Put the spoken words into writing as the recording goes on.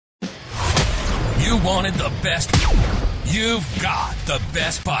You wanted the best. You've got the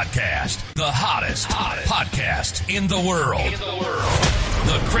best podcast. The hottest podcast in the world.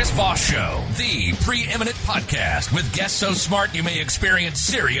 The Chris Voss Show. The preeminent podcast with guests so smart you may experience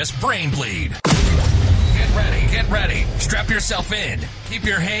serious brain bleed. Get ready. Strap yourself in. Keep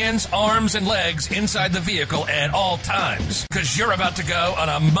your hands, arms, and legs inside the vehicle at all times, because you're about to go on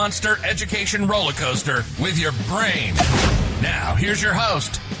a monster education roller coaster with your brain. Now, here's your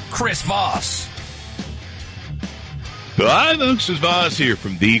host, Chris Voss. Hi, folks. Chris Voss here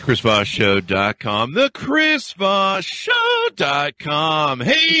from thechrisvossshow.com, thechrisvossshow.com.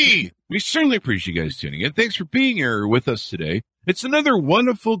 Hey, we certainly appreciate you guys tuning in. Thanks for being here with us today. It's another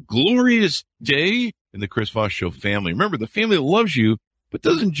wonderful, glorious day in the Chris Voss Show family. Remember, the family that loves you but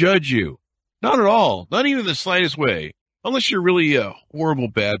doesn't judge you. Not at all. Not even in the slightest way. Unless you're really a horrible,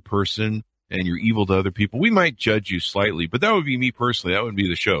 bad person and you're evil to other people, we might judge you slightly, but that would be me personally. That wouldn't be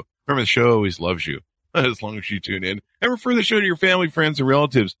the show. Remember, the show always loves you. As long as you tune in and refer the show to your family, friends, and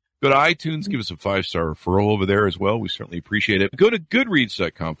relatives. Go to iTunes, give us a 5-star referral over there as well. We certainly appreciate it. Go to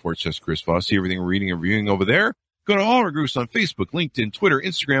goodreads.com/Chris Voss. See everything we're reading and reviewing over there. Go to all our groups on Facebook, LinkedIn, Twitter,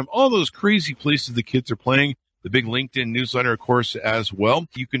 Instagram, all those crazy places the kids are playing. The big LinkedIn newsletter, of course, as well.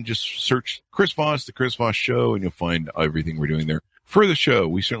 You can just search Chris Voss, the Chris Voss Show, and you'll find everything we're doing there for the show.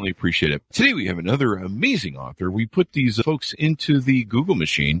 We certainly appreciate it. Today we have another amazing author. We put these folks into the Google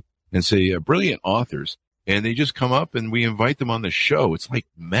machine and say brilliant authors, and they just come up and we invite them on the show. It's like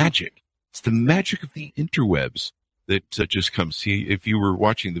magic. It's the magic of the interwebs that just comes. See, if you were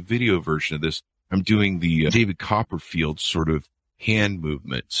watching the video version of this, I'm doing the David Copperfield sort of hand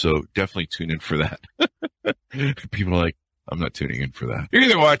movement, so definitely tune in for that. People are like, I'm not tuning in for that. You're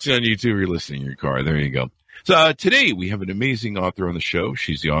either watching on YouTube or you're listening in your car. There you go. So today we have an amazing author on the show.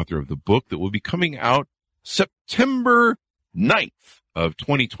 She's the author of the book that will be coming out September 9th. Of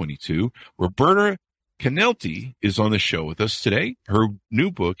 2022. Roberta Knechtly is on the show with us today. Her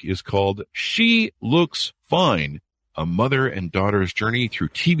new book is called She Looks Fine, A Mother and Daughter's Journey Through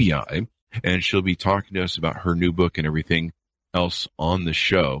TBI, and she'll be talking to us about her new book and everything else on the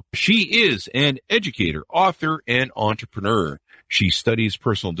show. She is an educator, author, and entrepreneur. She studies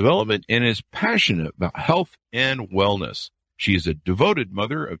personal development and is passionate about health and wellness. She is a devoted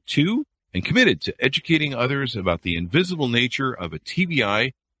mother of 2 and committed to educating others about the invisible nature of a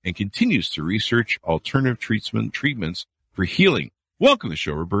TBI and continues to research alternative treatments for healing. Welcome to the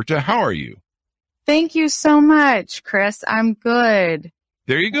show, Roberta. How are you? Thank you so much, Chris. I'm good.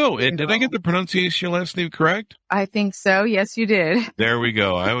 There you go. And did I get the pronunciation of your last name correct? I think so. Yes, you did. There we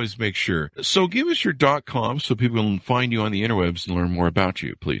go. I always make sure. So give us your .com so people can find you on the interwebs and learn more about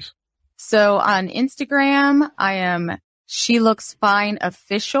you, please. So on Instagram, I am She Looks Fine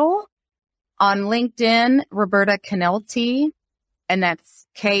Official. On LinkedIn, Roberta Knechtly, and that's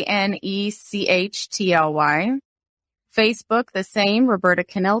Knechtly. Facebook, the same, Roberta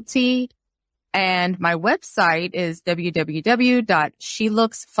Knechtly. And my website is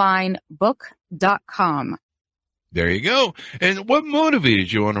www.shelooksfinebook.com. There you go. And what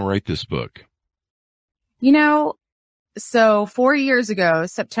motivated you want to write this book? So 4 years ago,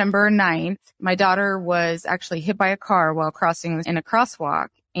 September 9th, my daughter was actually hit by a car while crossing in a crosswalk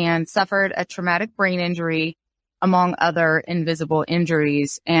and suffered a traumatic brain injury, among other invisible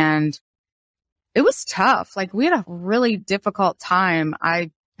injuries. And it was tough. Like, we had a really difficult time.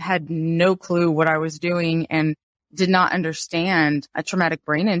 I had no clue what I was doing and did not understand a traumatic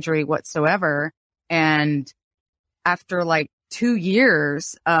brain injury whatsoever. And after 2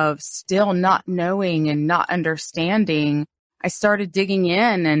 years of still not knowing and not understanding, I started digging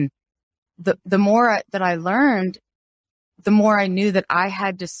in, and the more that I learned, the more I knew that I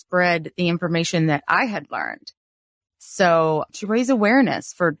had to spread the information that I had learned. So to raise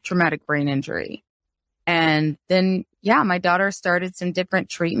awareness for traumatic brain injury. And then, my daughter started some different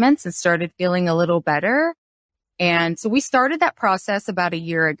treatments and started feeling a little better. And so we started that process about a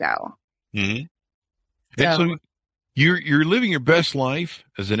year ago. Mm-hmm. So you're living your best life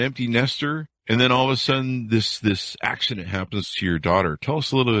as an empty nester, and then all of a sudden this accident happens to your daughter. Tell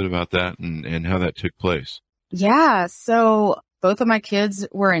us a little bit about that and how that took place. Yeah. So both of my kids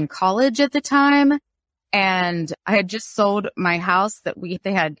were in college at the time, and I had just sold my house that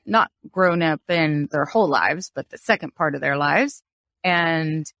they had not grown up in their whole lives, but the second part of their lives.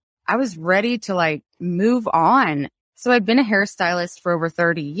 And I was ready to move on. So I'd been a hairstylist for over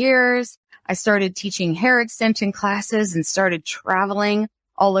 30 years. I started teaching hair extension classes and started traveling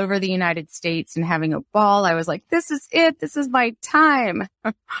all over the United States and having a ball. I was like, this is it. This is my time.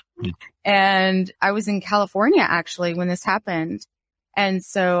 And I was in California actually when this happened. And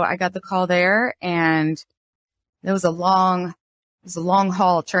so I got the call there, and it was a long was a long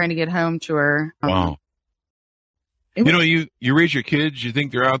haul trying to get home to her. Wow. You raise your kids, you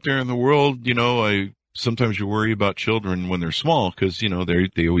think they're out there in the world. Sometimes you worry about children when they're small because,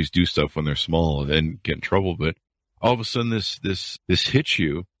 they always do stuff when they're small and get in trouble. But all of a sudden this hits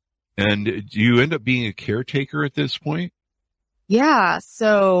you, and do you end up being a caretaker at this point? Yeah.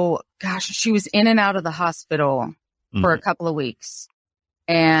 So, gosh, she was in and out of the hospital for a couple of weeks.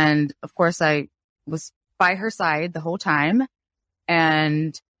 And of course I was by her side the whole time.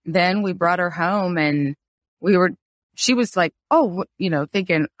 And then we brought her home, and she was like,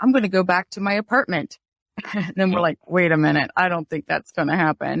 thinking, I'm going to go back to my apartment. And then we're like, wait a minute. I don't think that's going to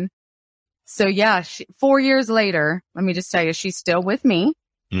happen. So yeah, 4 years later, let me just tell you, she's still with me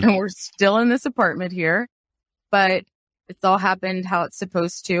and we're still in this apartment here, but it's all happened how it's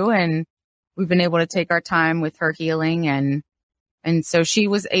supposed to. And we've been able to take our time with her healing. And so she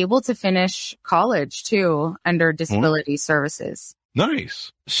was able to finish college too under disability services.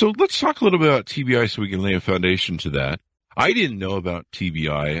 Nice. So let's talk a little bit about TBI so we can lay a foundation to that. I didn't know about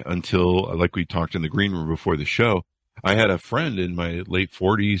TBI until, like we talked in the green room before the show, I had a friend in my late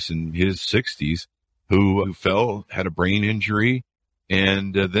 40s and his 60s who fell, had a brain injury,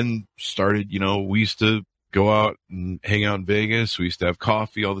 and then started, we used to go out and hang out in Vegas. We used to have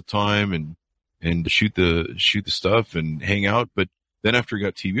coffee all the time and shoot the stuff and hang out. But then after he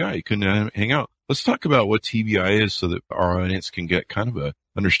got TBI, he couldn't hang out. Let's talk about what TBI is so that our audience can get kind of a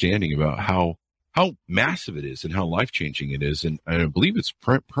understanding about how massive it is and how life-changing it is. And I believe it's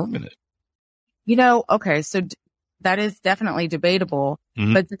permanent. Okay, so that is definitely debatable.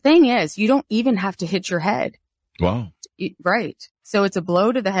 But the thing is, you don't even have to hit your head. Wow. Right. So it's a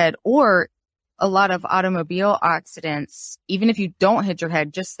blow to the head, or a lot of automobile accidents, even if you don't hit your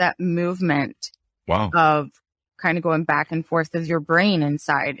head, just that movement of kind of going back and forth of your brain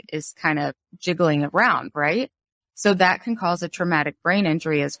inside is kind of jiggling around, right? So that can cause a traumatic brain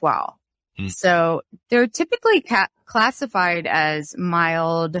injury as well. So they're typically classified as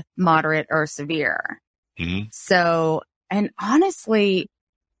mild, moderate, or severe. So, and honestly,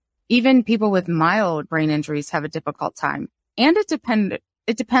 even people with mild brain injuries have a difficult time. And it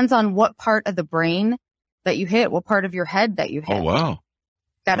depends on what part of the brain that you hit, what part of your head that you hit. Oh, wow.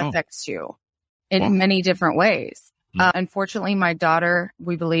 That affects you in many different ways. Unfortunately, my daughter,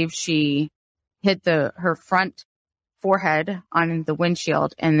 we believe she hit her front forehead on the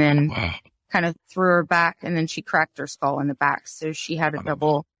windshield and then kind of threw her back, and then she cracked her skull in the back. So she had a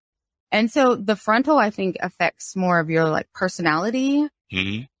double. And so the frontal, I think, affects more of your personality.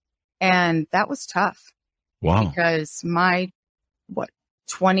 And that was tough. Wow. Because my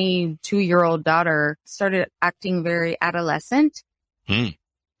 22-year-old daughter started acting very adolescent.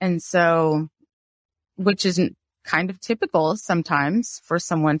 And so, which isn't kind of typical sometimes for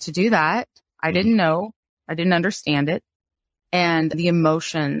someone to do that. I didn't know. I didn't understand it. And the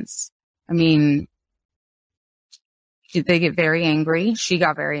emotions, I mean, they get very angry. She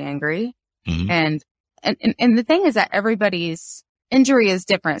got very angry. And the thing is that everybody's injury is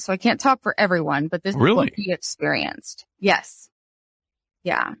different. So I can't talk for everyone, but this is what he experienced. Yes.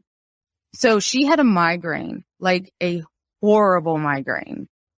 Yeah. So she had a migraine, like a horrible migraine.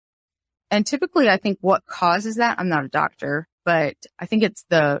 And typically I think what causes that, I'm not a doctor, but I think it's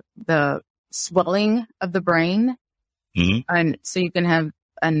the swelling of the brain. And so you can have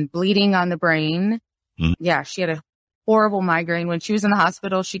bleeding on the brain. Yeah. She had a horrible migraine. When she was in the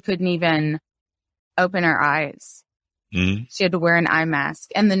hospital, she couldn't even open her eyes. She had to wear an eye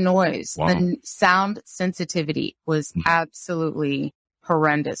mask, and the noise, the sound sensitivity was absolutely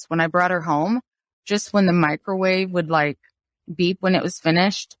horrendous. When I brought her home, just when the microwave would beep when it was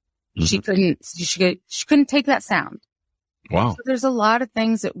finished, she couldn't take that sound. Wow. So there's a lot of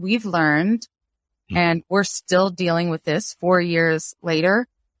things that we've learned, and we're still dealing with this 4 years later.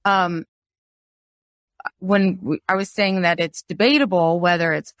 When I was saying that it's debatable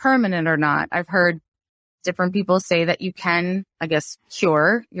whether it's permanent or not, I've heard different people say that you can, I guess,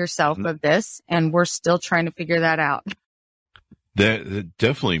 cure yourself of this, and we're still trying to figure that out. That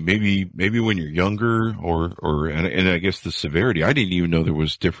definitely, maybe when you're younger and I guess the severity, I didn't even know there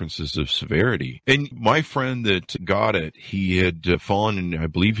was differences of severity. And my friend that got it, he had fallen and I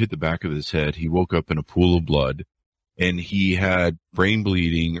believe hit the back of his head. He woke up in a pool of blood and he had brain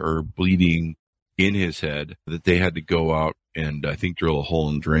bleeding or bleeding in his head that they had to go out and I think drill a hole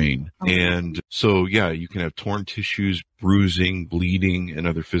and drain. And so, yeah, you can have torn tissues, bruising, bleeding, and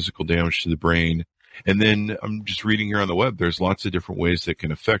other physical damage to the brain. And then I'm just reading here on the web, there's lots of different ways that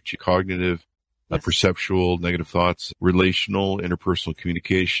can affect you: cognitive, perceptual, negative thoughts, relational, interpersonal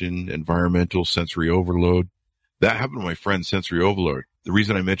communication, environmental, sensory overload. That happened to my friend, sensory overload. The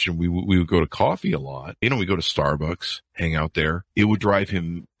reason I mentioned we would go to coffee a lot, we go to Starbucks, hang out there. It would drive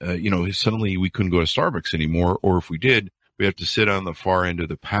him, suddenly we couldn't go to Starbucks anymore. Or if we did, we have to sit on the far end of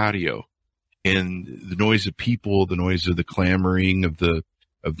the patio, and the noise of people, the noise of the clamoring of the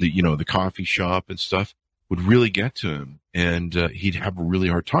coffee shop and stuff would really get to him, and he'd have a really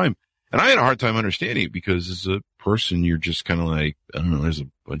hard time. And I had a hard time understanding it, because as a person, you're just kind of like, I don't know, there's a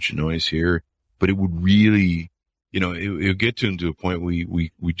bunch of noise here, but it would really, it would get to him to a point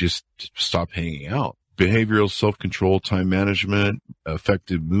we just stop hanging out. Behavioral self-control, time management,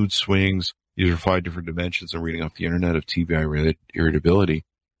 affective mood swings. These are 5 different dimensions I'm reading off the internet of TBI irritability.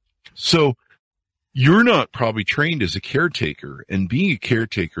 So you're not probably trained as a caretaker, and being a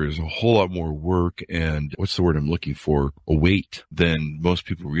caretaker is a whole lot more work and what's the word I'm looking for? A weight than most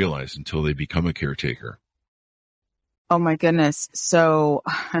people realize until they become a caretaker. Oh my goodness. So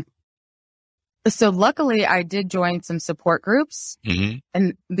luckily I did join some support groups,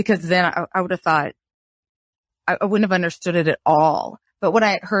 and because then I would have thought I wouldn't have understood it at all. But when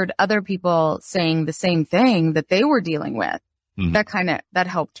I heard other people saying the same thing that they were dealing with, that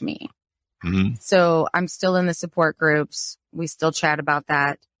helped me. So I'm still in the support groups. We still chat about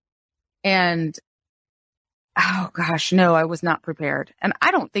that. And oh gosh, no, I was not prepared. And I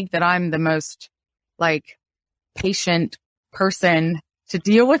don't think that I'm the most patient person to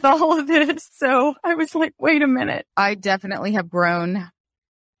deal with all of this. So I was like, wait a minute. I definitely have grown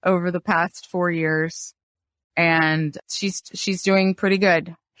over the past 4 years, and she's doing pretty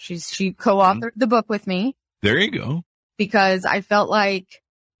good. She co-authored the book with me. There you go. Because I felt like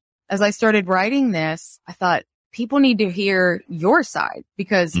as I started writing this, I thought people need to hear your side,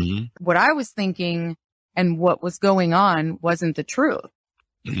 because what I was thinking and what was going on wasn't the truth.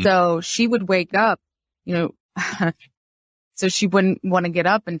 So she would wake up, so she wouldn't want to get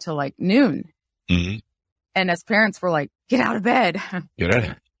up until noon. And as parents, we're like, get out of bed. Get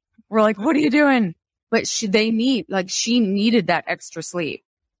out. We're like, what are you doing? But she needed that extra sleep.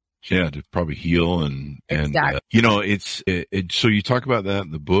 Yeah, to probably heal and exactly. So you talk about that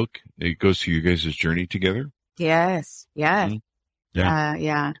in the book. It goes through you guys' journey together. Yes. Yeah.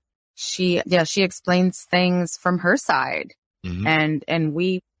 Yeah. She explains things from her side, and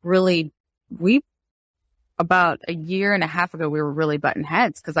we about a year and a half ago, we were really butting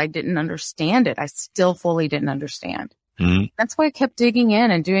heads because I didn't understand it. I still fully didn't understand. That's why I kept digging in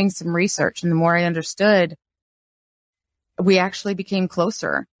and doing some research. And the more I understood, we actually became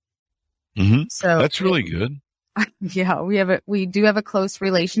closer. So that's really good. Yeah, we do have a close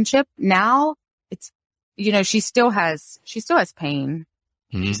relationship. Now it's, she still has pain.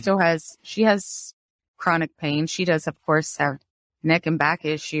 She has chronic pain. She does, of course, have neck and back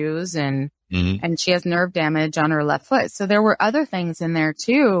issues, and she has nerve damage on her left foot. So there were other things in there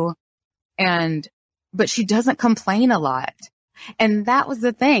too. But she doesn't complain a lot. And that was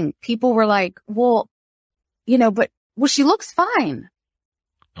the thing. People were like, well, she looks fine.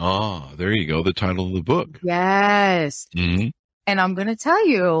 Oh, there you go. The title of the book. Yes. And I'm going to tell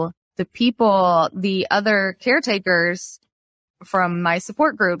you, the other caretakers from my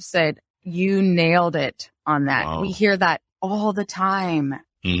support group said, you nailed it on that. Wow. We hear that all the time.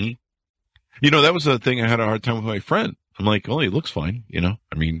 That was the thing I had a hard time with my friend. I'm like, oh, he looks fine. If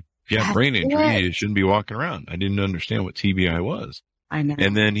you have brain injury, you shouldn't be walking around. I didn't understand what TBI was. I know.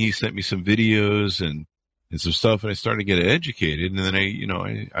 And then he sent me some videos and some stuff, and I started to get educated. And then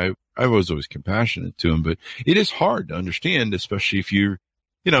I was always compassionate to him, but it is hard to understand, especially if it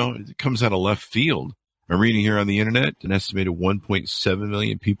comes out of left field. I'm reading here on the internet, an estimated 1.7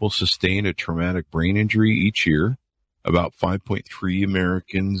 million people sustain a traumatic brain injury each year. About 5.3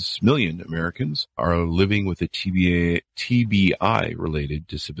 million Americans are living with a TBI-related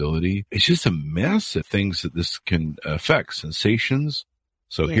disability. It's just a mess of things that this can affect. Sensations,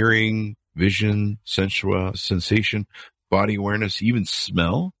 hearing, vision, sensation, body awareness, even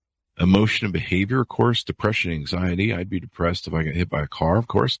smell, emotion and behavior, of course, depression, anxiety. I'd be depressed if I got hit by a car, of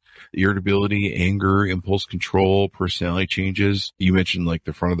course. Irritability, anger, impulse control, personality changes. You mentioned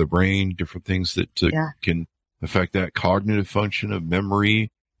the front of the brain, different things that can affect that. Cognitive function of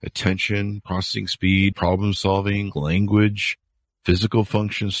memory, attention, processing speed, problem solving, language, physical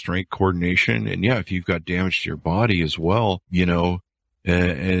function, strength, coordination. And if you've got damage to your body as well,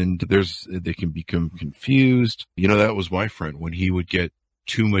 and they can become confused. That was my friend when he would get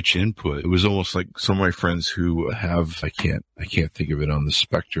too much input. It was almost like some of my friends who have, I can't think of it on the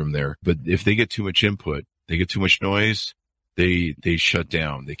spectrum there, but if they get too much input, they get too much noise, they shut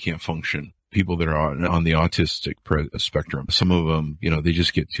down. They can't function. People that are on the autistic spectrum, some of them, they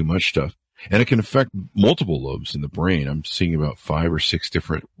just get too much stuff, and it can affect multiple lobes in the brain. I'm seeing about 5 or 6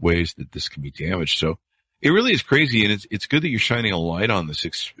 different ways that this can be damaged. So It really is crazy, and it's good that you're shining a light on this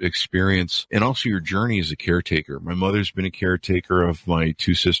experience and also your journey as a caretaker. My mother's been a caretaker of my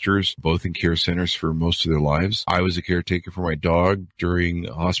two sisters, both in care centers for most of their lives. I was a caretaker for my dog during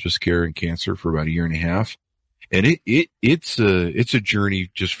hospice care and cancer for about a year and a half. And it's a journey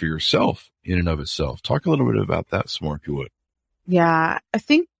just for yourself in and of itself. Talk a little bit about that some more, if you would. Yeah, I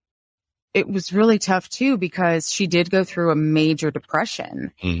think it was really tough too, because she did go through a major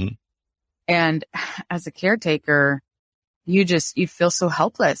depression. Mm-hmm. And as a caretaker, you feel so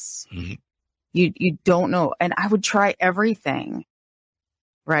helpless. Mm-hmm. You don't know. And I would try everything,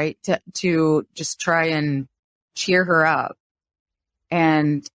 right? To just try and cheer her up.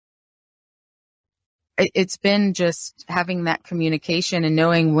 And it's been just having that communication and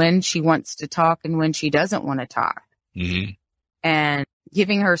knowing when she wants to talk and when she doesn't want to talk. Mm-hmm. And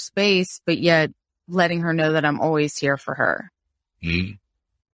giving her space, but yet letting her know that I'm always here for her. Mm-hmm.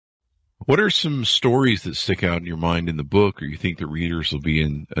 What are some stories that stick out in your mind in the book, or you think the readers will be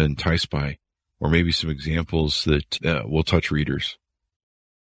enticed by, or maybe some examples that will touch readers?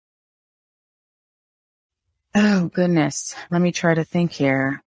 Oh, goodness. Let me try to think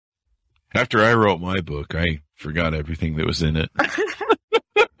here. After I wrote my book, I forgot everything that was in it.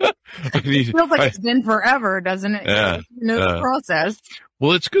 It feels like it's been forever, doesn't it? Yeah. The process.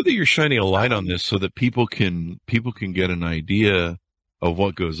 Well, it's good that you're shining a light on this so that people can get an idea of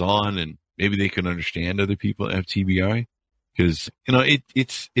what goes on, and maybe they can understand other people that have TBI, because,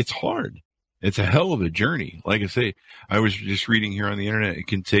 it's hard. It's a hell of a journey. Like I say, I was just reading here on the internet, it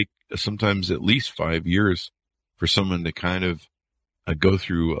can take sometimes at least 5 years for someone to kind of go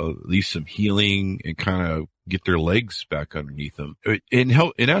through at least some healing and kind of get their legs back underneath them.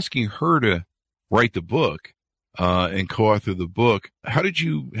 In asking her to write the book, and co-author the book, how did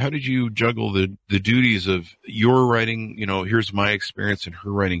you juggle the duties of your writing, here's my experience, and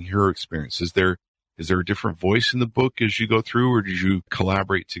her writing her experience? Is there a different voice in the book as you go through, or did you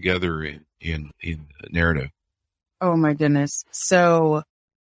collaborate together in narrative? Oh my goodness. So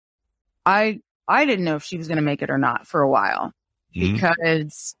I didn't know if she was going to make it or not for a while,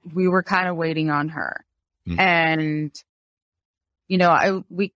 because we were kind of waiting on her. Mm-hmm. And,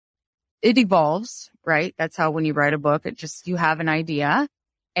 it evolves, right? That's how when you write a book, you have an idea,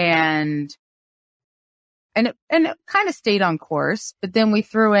 and it kind of stayed on course. But then we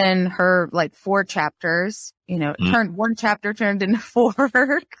threw in her 4 chapters, turned 1 chapter turned into 4.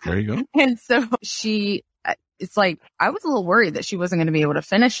 There you go. And so it's like, I was a little worried that she wasn't going to be able to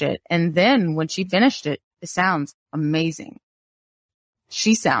finish it. And then when she finished it, it sounds amazing.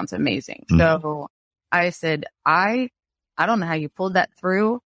 She sounds amazing. Mm-hmm. So I said, I don't know how you pulled that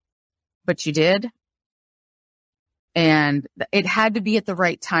through, but you did. And it had to be at the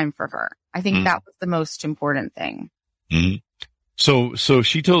right time for her. I think that was the most important thing. Mm-hmm. So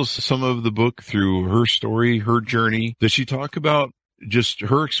she tells some of the book through her story, her journey. Does she talk about just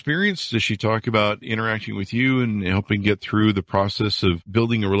her experience? Does she talk about interacting with you and helping get through the process of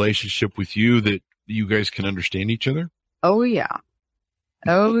building a relationship with you that you guys can understand each other? Oh, yeah.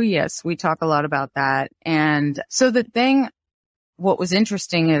 Oh, yes. We talk a lot about that. And so what was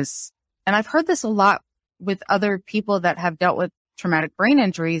interesting is, and I've heard this a lot with other people that have dealt with traumatic brain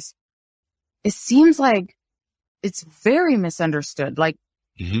injuries, it seems like it's very misunderstood. Like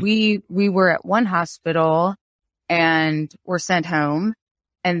we were at one hospital and were sent home,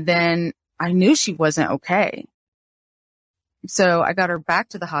 and then I knew she wasn't okay. So I got her back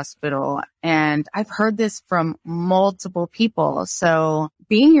to the hospital, and I've heard this from multiple people. So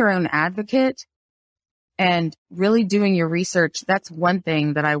being your own advocate and really doing your research, that's one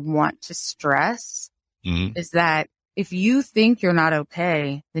thing that I want to stress, is that if you think you're not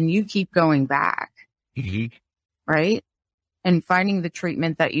okay, then you keep going back, right? And finding the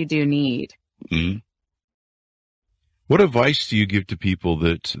treatment that you do need. Mm-hmm. What advice do you give to people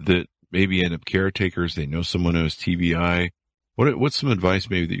that maybe end up caretakers? They know someone who has TBI. What's some advice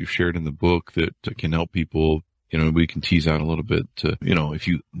maybe that you've shared in the book that can help people? We can tease out a little bit. If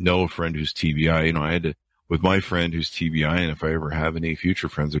you know a friend who's TBI, I had to, with my friend who's TBI, and if I ever have any future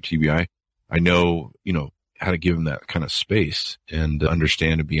friends with TBI, I know, how to give them that kind of space and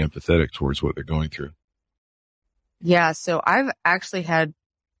understand and be empathetic towards what they're going through. Yeah. So I've actually had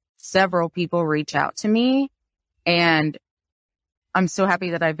several people reach out to me, and I'm so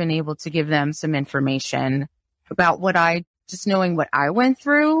happy that I've been able to give them some information about just knowing what I went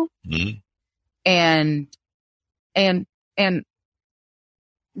through, and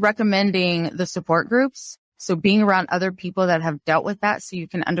recommending the support groups. So being around other people that have dealt with that, so you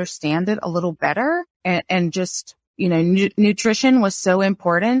can understand it a little better, and just, nutrition was so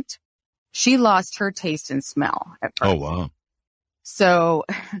important. She lost her taste and smell at first. Oh, wow. So,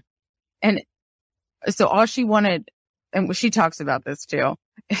 and So all she wanted, and she talks about this too,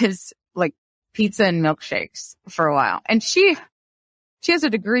 is like pizza and milkshakes for a while. And she has a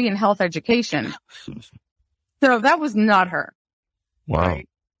degree in health education. So that was not her. Wow. Right?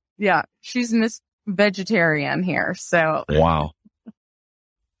 Yeah. She's Miss Vegetarian here. So. Wow.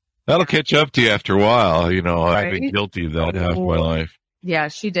 That'll catch up to you after a while. You know, Right? I've been guilty of that half my life. Yeah,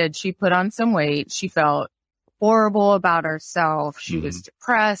 she did. She put on some weight. She felt horrible about herself. She was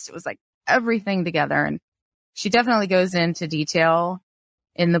depressed. It was like everything together. And she definitely goes into detail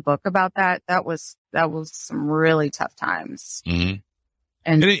in the book about that. That was some really tough times. Mm-hmm.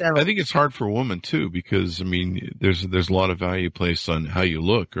 And I think it's hard for a woman too, because I mean, there's a lot of value placed on how you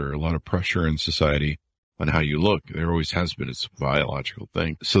look, or a lot of pressure in society on how you look. There always has been. It's a biological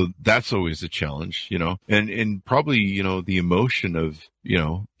thing. So that's always a challenge, you know, and probably, you know, the emotion of, you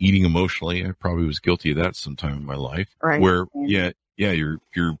know, eating emotionally. I probably was guilty of that sometime in my life, right. Where,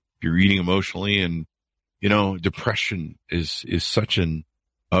 you're eating emotionally, and, you know, depression is such an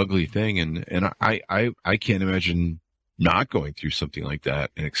ugly thing. And I can't imagine not going through something like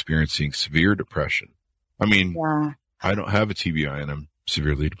that and experiencing severe depression. I mean, I don't have a TBI and I'm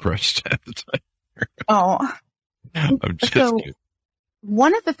severely depressed at the time. Oh, I'm just so kidding.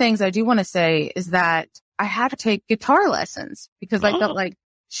 One of the things I do want to say is that I had to take guitar lessons because I felt like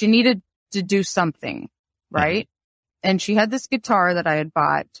she needed to do something, right? Mm-hmm. And she had this guitar that I had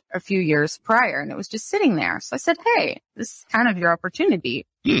bought a few years prior, and it was just sitting there. So I said, hey, this is kind of your opportunity.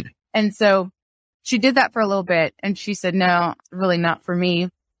 And so she did that for a little bit, and she said, no, really not for me,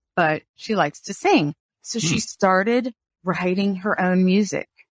 but she likes to sing. So she started writing her own music.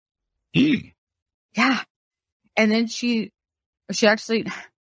 Yeah. And then she has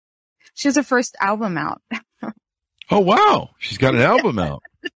her first album out. Oh, wow. She's got an album out.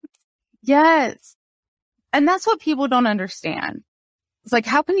 Yes. And that's what people don't understand. It's like,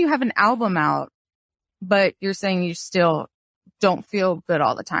 how can you have an album out, but you're saying you still don't feel good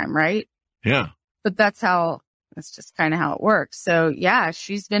all the time, right? Yeah. But that's just kind of how it works. So yeah,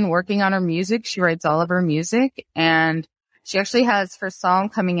 she's been working on her music. She writes all of her music, and she actually has her song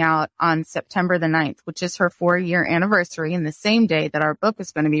coming out on September the 9th, which is her 4-year anniversary, and the same day that our book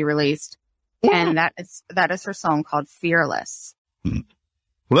is going to be released. Yeah. And that is her song called Fearless. Well,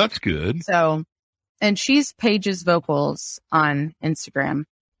 that's good. So, and she's Paige's vocals on Instagram.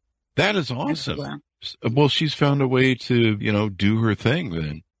 That is awesome. Well, she's found a way to, you know, do her thing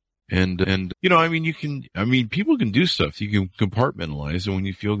then. And, you know, I mean, people can do stuff. You can compartmentalize, and when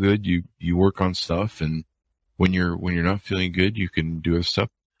you feel good, you work on stuff, and when you're not feeling good, you can do other stuff.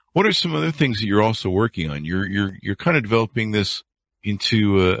 What are some other things that you're also working on? You're kind of developing this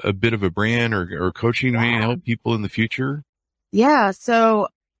into a bit of a brand or coaching to help people in the future. Yeah. So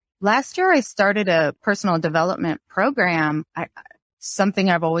last year I started a personal development program. Something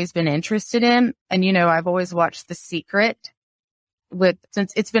I've always been interested in. And, you know, I've always watched The Secret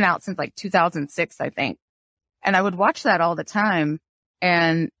since it's been out since like 2006, I think. And I would watch that all the time.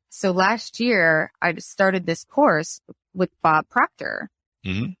 And so last year I just started this course with Bob Proctor,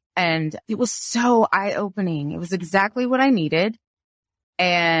 and it was so eye-opening. It was exactly what I needed.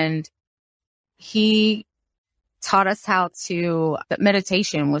 And he taught us that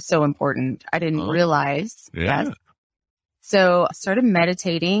meditation was so important. I didn't realize that. So I started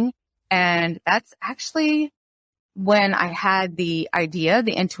meditating, and that's actually when I had the idea,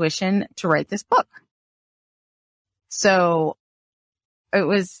 the intuition to write this book. So it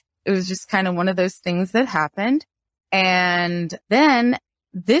was just kind of one of those things that happened. And then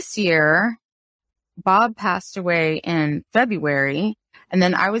this year, Bob passed away in February, and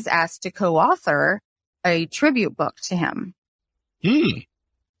then I was asked to co-author a tribute book to him.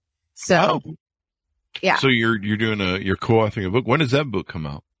 So, yeah. So you're co-authoring a book. When does that book come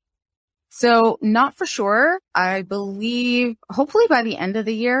out? So not for sure. I believe hopefully by the end of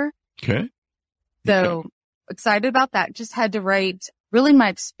the year. Okay. So excited about that. Just had to write really my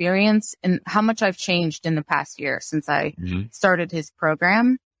experience and how much I've changed in the past year since I started his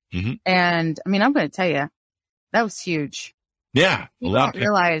program. And I mean, I'm going to tell you, that was huge. Yeah. You don't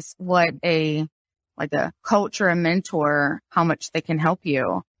realize what a coach or a mentor, how much they can help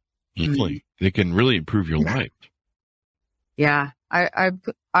you. Definitely. They can really improve your life. Yeah.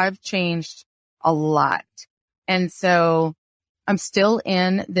 I've changed a lot. And so I'm still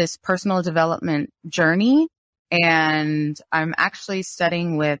in this personal development journey, and I'm actually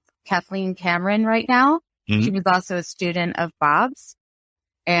studying with Kathleen Cameron right now. She was also a student of Bob's,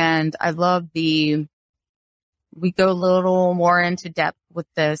 and I love we go a little more into depth with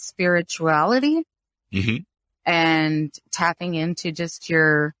the spirituality and tapping into just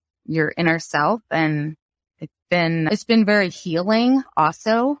your inner self. And It's been very healing.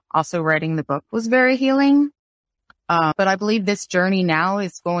 Also writing the book was very healing. But I believe this journey now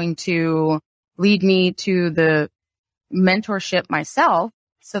is going to lead me to the mentorship myself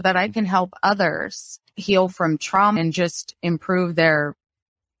so that I can help others heal from trauma and just improve their,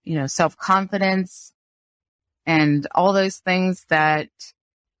 self-confidence and all those things that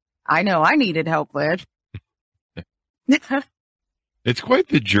I know I needed help with. It's quite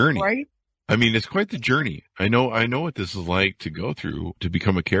the journey. Right? I mean, it's quite the journey. I know what this is like to go through to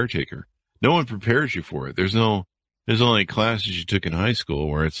become a caretaker. No one prepares you for it. There's only classes you took in high school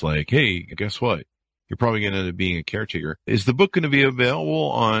where it's like, hey, guess what? You're probably going to end up being a caretaker. Is the book going to be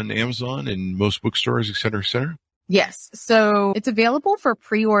available on Amazon and most bookstores, et cetera, et cetera? Yes. So it's available for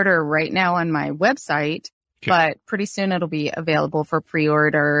pre-order right now on my website, but pretty soon it'll be available for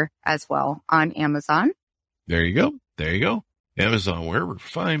pre-order as well on Amazon. There you go. Amazon, wherever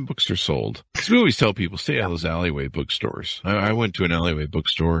fine books are sold. Because we always tell people, stay out of those alleyway bookstores. I went to an alleyway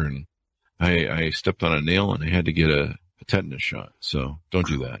bookstore and I stepped on a nail and I had to get a tetanus shot. So don't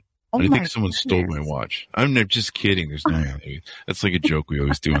do that. I think someone stole my watch. I'm just kidding. There's no alleyway. That's like a joke we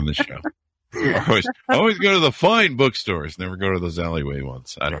always do on the show. I always go to the fine bookstores, never go to those alleyway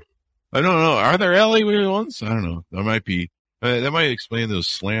ones. I don't know. Are there alleyway ones? I don't know. There might be. That might explain those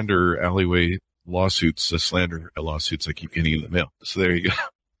slander alleyway lawsuits, the slander lawsuits I keep getting in the mail. So there you go.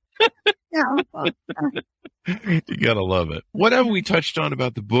 You gotta love it. What have we touched on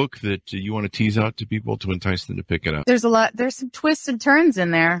about the book that you want to tease out to people to entice them to pick it up? There's some twists and turns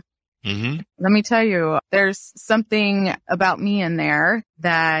in there. Mm-hmm. Let me tell you, there's something about me in there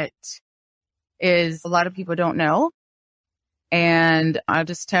that is a lot of people don't know. And I'll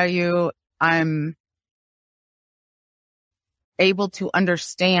just tell you, I'm able to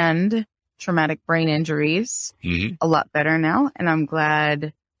understand traumatic brain injuries a lot better now. And I'm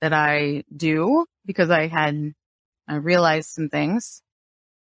glad that I do, because I realized some things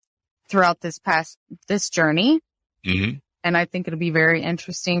throughout this journey. Mm-hmm. And I think it'll be very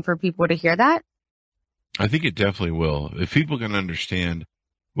interesting for people to hear that. I think it definitely will. If people can understand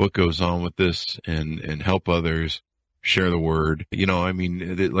what goes on with this and help others share the word, I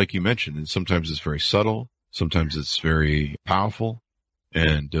mean, like you mentioned, and sometimes it's very subtle. Sometimes it's very powerful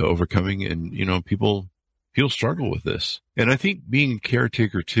and overcoming. And, people struggle with this. And I think being a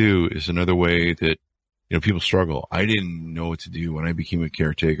caretaker too is another way that, people struggle. I didn't know what to do when I became a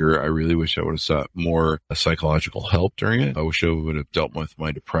caretaker. I really wish I would have sought more psychological help during it. I wish I would have dealt with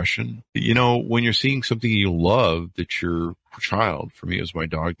my depression. When you're seeing something you love, that's your child, for me, it was my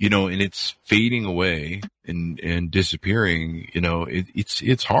dog, and it's fading away and disappearing,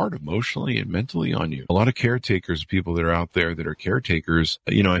 it's hard emotionally and mentally on you. A lot of caretakers, people that are out there that are caretakers,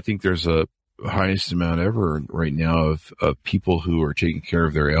 I think there's a highest amount ever right now of people who are taking care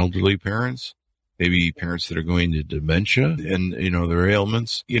of their elderly parents. Maybe parents that are going to dementia and, their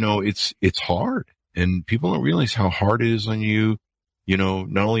ailments, it's hard, and people don't realize how hard it is on you.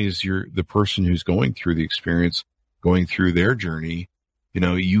 Not only is the person who's going through the experience, going through their journey,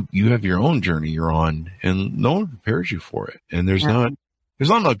 you have your own journey you're on, and no one prepares you for it. And there's not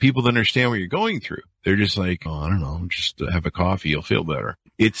enough people that understand what you're going through. They're just like, oh, I don't know, just have a coffee, you'll feel better.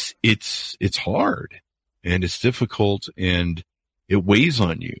 It's hard and it's difficult and it weighs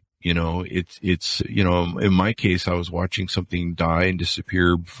on you. In my case, I was watching something die and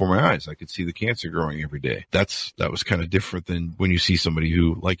disappear before my eyes. I could see the cancer growing every day. That was kind of different than when you see somebody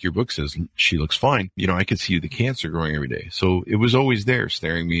who, like your book says, she looks fine. I could see the cancer growing every day. So it was always there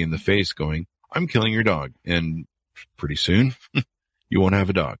staring me in the face going, I'm killing your dog. And pretty soon you won't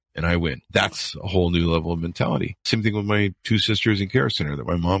have a dog and I win. That's a whole new level of mentality. Same thing with my two sisters in care center that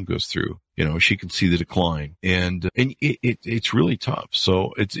my mom goes through. She can see the decline and it's really tough.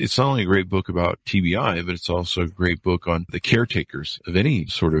 So it's not only a great book about TBI, but it's also a great book on the caretakers of any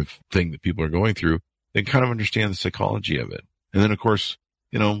sort of thing that people are going through and kind of understand the psychology of it. And then of course,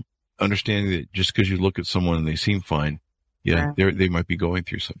 understanding that just because you look at someone and they seem fine, they might be going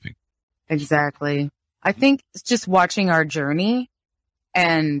through something. Exactly. I think it's just watching our journey,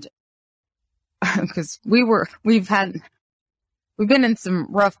 and because we've been in some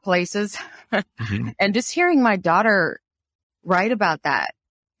rough places and just hearing my daughter write about that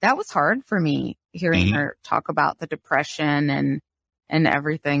was hard for me, hearing her talk about the depression and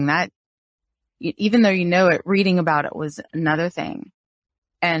everything that, even though it, reading about it was another thing.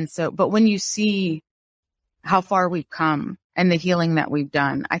 And so, but when you see how far we've come and the healing that we've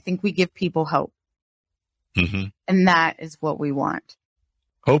done, I think we give people hope. And that is what we want.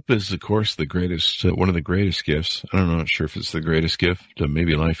 Hope is, of course, the greatest, one of the greatest gifts. I'm not sure if it's the greatest gift.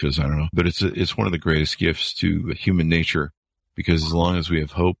 Maybe life is, I don't know. But it's one of the greatest gifts to human nature, because as long as we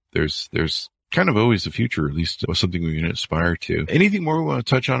have hope, there's kind of always the future, at least something we can aspire to. Anything more we want to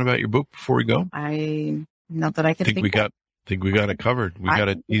touch on about your book before we go? Not that I can think we got it covered. We got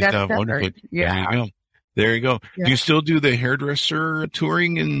it eased out wonderfully. Yeah. There you go. There you go. Yeah. Do you still do the hairdresser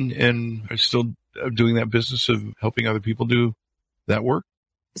touring and are still doing that business of helping other people do that work?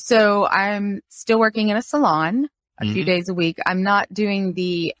 So I'm still working in a salon a few days a week. I'm not doing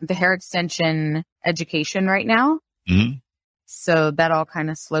the hair extension education right now. Mm-hmm. So that all kind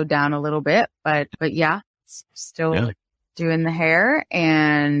of slowed down a little bit, but yeah, still doing the hair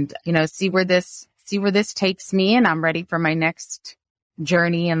and, see where this takes me. And I'm ready for my next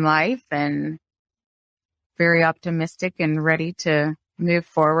journey in life and very optimistic and ready to move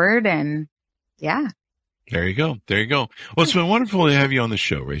forward. And yeah. There you go. There you go. Well, it's been wonderful to have you on the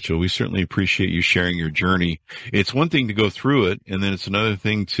show, Rachel. We certainly appreciate you sharing your journey. It's one thing to go through it, and then it's another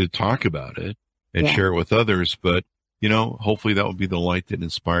thing to talk about it and share it with others. But, hopefully that will be the light that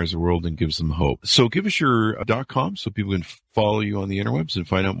inspires the world and gives them hope. So give us your .com so people can follow you on the interwebs and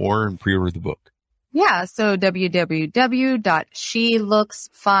find out more and pre-order the book. Yeah. So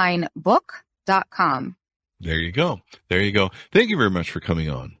www.shelooksfinebook.com. There you go. There you go. Thank you very much for coming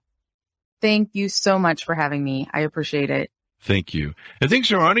on. Thank you so much for having me. I appreciate it. Thank you. And thanks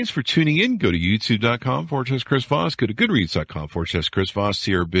to our audience for tuning in. Go to youtube.com/Chris Voss. Go to goodreads.com/Chris Voss.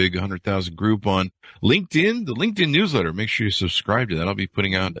 See our big 100,000 group on LinkedIn, the LinkedIn newsletter. Make sure you subscribe to that. I'll be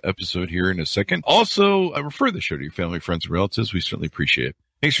putting out an episode here in a second. Also, refer the show to your family, friends, and relatives. We certainly appreciate it.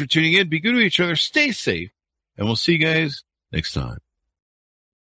 Thanks for tuning in. Be good to each other. Stay safe. And we'll see you guys next time.